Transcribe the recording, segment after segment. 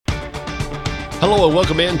Hello and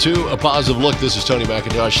welcome into A Positive Look. This is Tony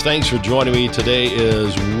McIntosh. Thanks for joining me. Today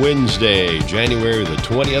is Wednesday, January the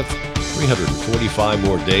 20th. 345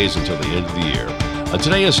 more days until the end of the year.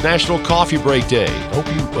 Today is National Coffee Break Day. Hope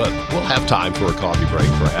you will have time for a coffee break,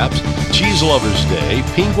 perhaps. Cheese Lovers Day.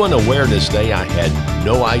 Penguin Awareness Day. I had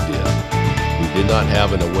no idea. We did not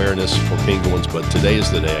have an awareness for penguins, but today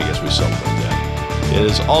is the day. I guess we celebrate that. It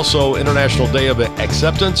is also International Day of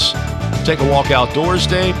Acceptance. Take a Walk Outdoors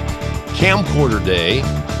Day. Camcorder Day,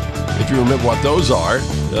 if you remember what those are,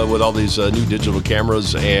 with all these new digital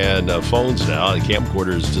cameras and phones now. A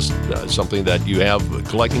camcorder is just something that you have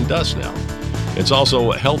collecting dust now. It's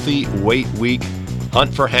also Healthy Weight Week,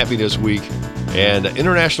 Hunt for Happiness Week, and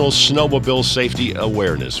International Snowmobile Safety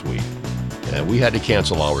Awareness Week. And we had to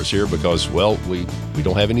cancel ours here because, well, we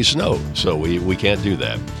don't have any snow, so we can't do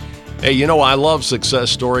that. Hey, you know, I love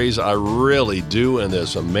success stories. I really do, and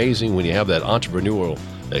it's amazing when you have that entrepreneurial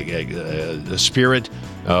spirit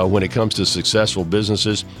when it comes to successful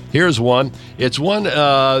businesses. Here's one. It's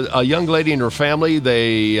a young lady and her family.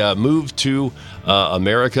 They moved to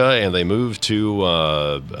America, and they moved to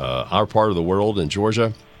our part of the world in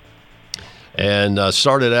Georgia, and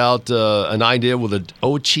started out an idea with an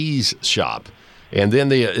old cheese shop. And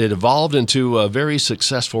then it evolved into a very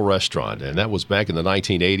successful restaurant, and that was back in the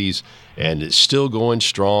 1980s, and it's still going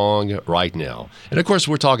strong right now. And, of course,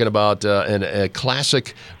 we're talking about a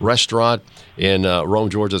classic restaurant in Rome,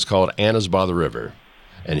 Georgia. It's called Anna's by the River.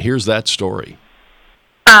 And here's that story.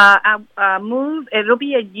 I moved. It'll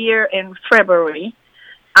be a year in February.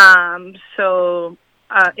 So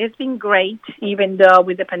it's been great, even though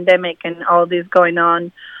with the pandemic and all this going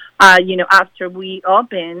on. After we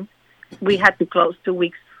opened, we had to close 2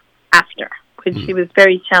 weeks after, which it was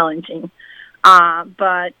very challenging.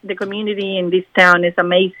 But the community in this town is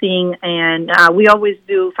amazing, and we always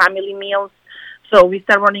do family meals. So we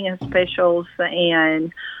start running in specials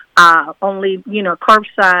and only,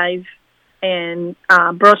 curbside, and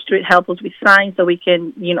Broad Street help us with signs so we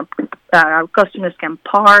can, our customers can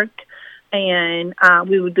park. And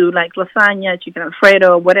we would do like lasagna, chicken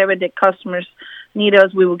Alfredo, whatever the customers need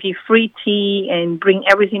us. We will give free tea and bring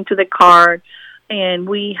everything to the car. And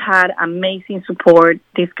we had amazing support.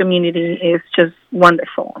 This community is just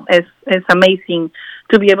wonderful. It's amazing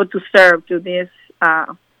to be able to serve to this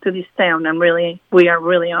town. We are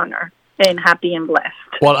really honored and happy and blessed.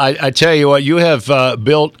 Well, I tell you what, you have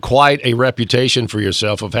built quite a reputation for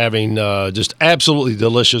yourself of having just absolutely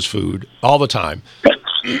delicious food all the time.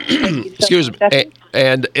 Excuse me.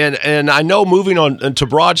 And I know moving on to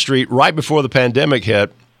Broad Street right before the pandemic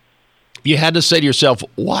hit, you had to say to yourself,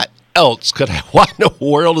 what else what in the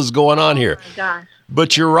world is going on here? Oh my gosh.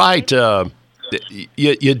 But you're right.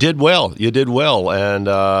 You did well. You did well, and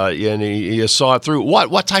you saw it through.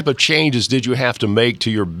 What type of changes did you have to make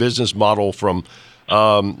to your business model from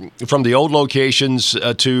the old locations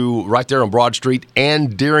to right there on Broad Street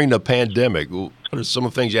and during the pandemic? What are some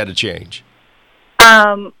of the things you had to change?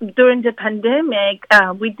 During the pandemic,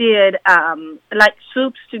 we did like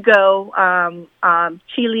soups to go,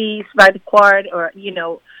 chilies by the quart, or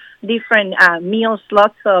different meals.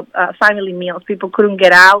 Lots of family meals. People couldn't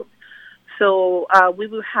get out, so we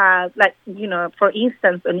would have for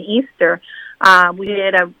instance, on Easter, we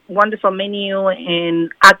did a wonderful menu,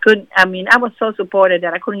 and I was so supported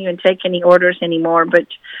that I couldn't even take any orders anymore. But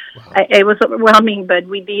wow. It was overwhelming. But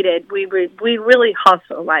we did it. We really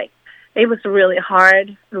hustled It was really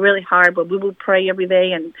hard, but we will pray every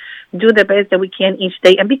day and do the best that we can each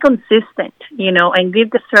day and be consistent, and give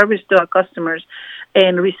the service to our customers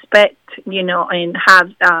and respect, and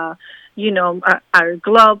have, our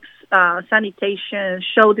gloves, sanitation,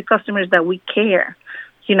 show the customers that we care.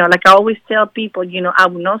 Like I always tell people, I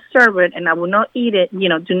will not serve it and I will not eat it.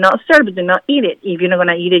 Do not serve it, do not eat it if you're not going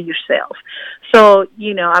to eat it yourself. So,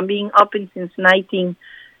 I'm being open since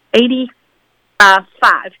 1980. 5,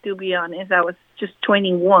 to be honest. I was just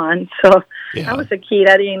 21, so yeah. I was a kid.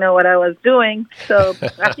 I didn't know what I was doing. So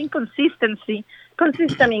I think consistent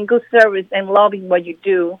in good service and loving what you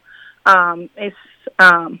do is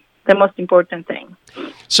the most important thing.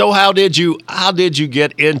 So how did you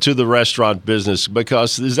get into the restaurant business?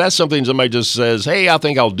 Because is that something somebody just says, "Hey, I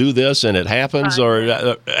think I'll do this," and it happens,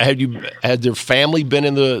 or had your family been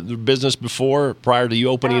in the business before prior to you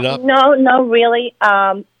opening up? No, really.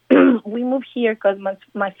 We moved here because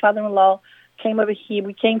my father-in-law came over here.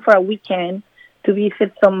 We came for a weekend to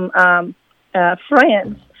visit some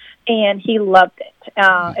friends, and he loved it.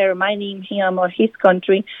 It reminded him of his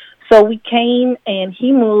country. So we came, and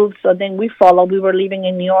he moved, so then we followed. We were living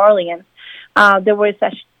in New Orleans. There was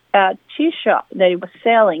a cheese shop that he was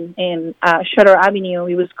selling in Shutter Avenue.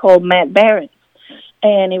 It was called Matt Barron's.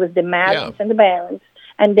 and it was the Marys and the Barons.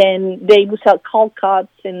 And then they would sell cold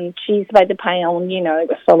cuts and cheese by the pound. You know, it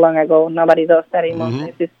was so long ago. Nobody does that anymore.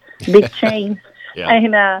 It's this big chain.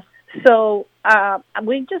 And so I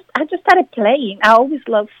just started playing. I always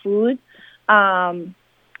loved food. And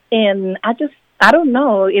I don't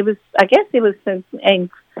know. I guess it was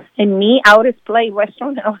in me. I always play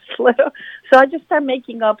restaurant when I was little. So I just started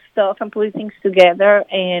making up stuff and putting things together.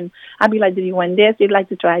 And I'd be like, do you want this? You'd like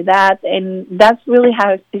to try that? And that's really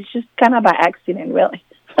how it's just kind of by accident, really.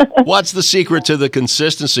 What's the secret to the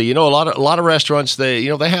consistency? You know, a lot of restaurants, they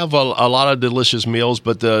have a lot of delicious meals,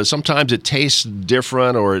 but sometimes it tastes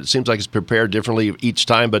different, or it seems like it's prepared differently each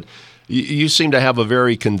time. But you seem to have a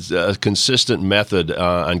very consistent method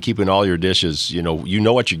on keeping all your dishes. You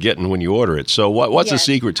know what you're getting when you order it. So what's the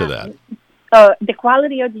secret to that? The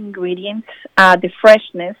quality of the ingredients, the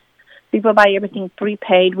freshness. People buy everything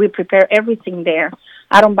prepaid. We prepare everything there.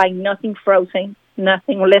 I don't buy nothing frozen,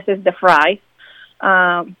 nothing unless it's the fries.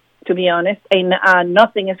 To be honest, and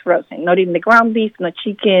nothing is frozen, not even the ground beef, not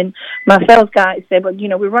chicken. My sales guys say, but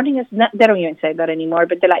we're running they don't even say that anymore,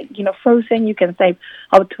 but they're like, frozen, you can save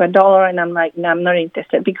up to $1, and I'm like, no, I'm not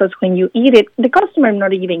interested, because when you eat it, the customer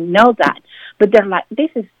not even know that, but they're like,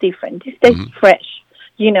 this is different, this tastes fresh,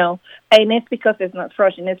 and it's because it's not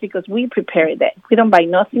frozen, it's because we prepare it. We don't buy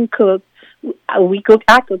nothing cooked. I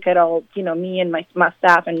cook it all, me and my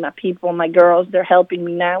staff and my people, my girls, they're helping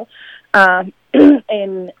me now.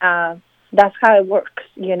 And that's how it works,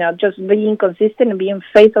 just being consistent and being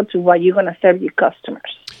faithful to what you're going to serve your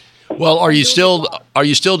customers. Well, are you still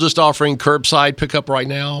just offering curbside pickup right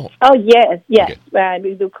now? Oh, yes. Okay.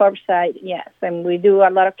 We do curbside, yes, and we do a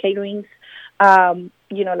lot of caterings.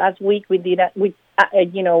 Last week we did that.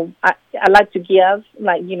 I like to give,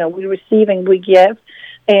 we receive and we give.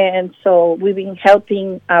 And so we've been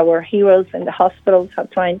helping our heroes in the hospitals,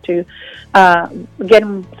 trying to get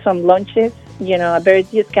them some lunches, at very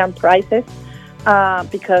discount prices,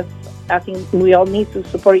 because I think we all need to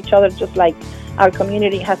support each other, just like our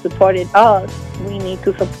community has supported us. We need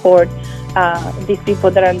to support these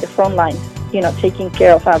people that are on the front lines, taking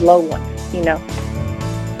care of our loved ones,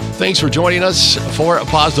 Thanks for joining us for A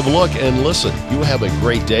Positive Look. And listen, you have a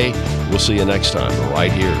great day. We'll see you next time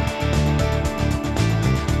right here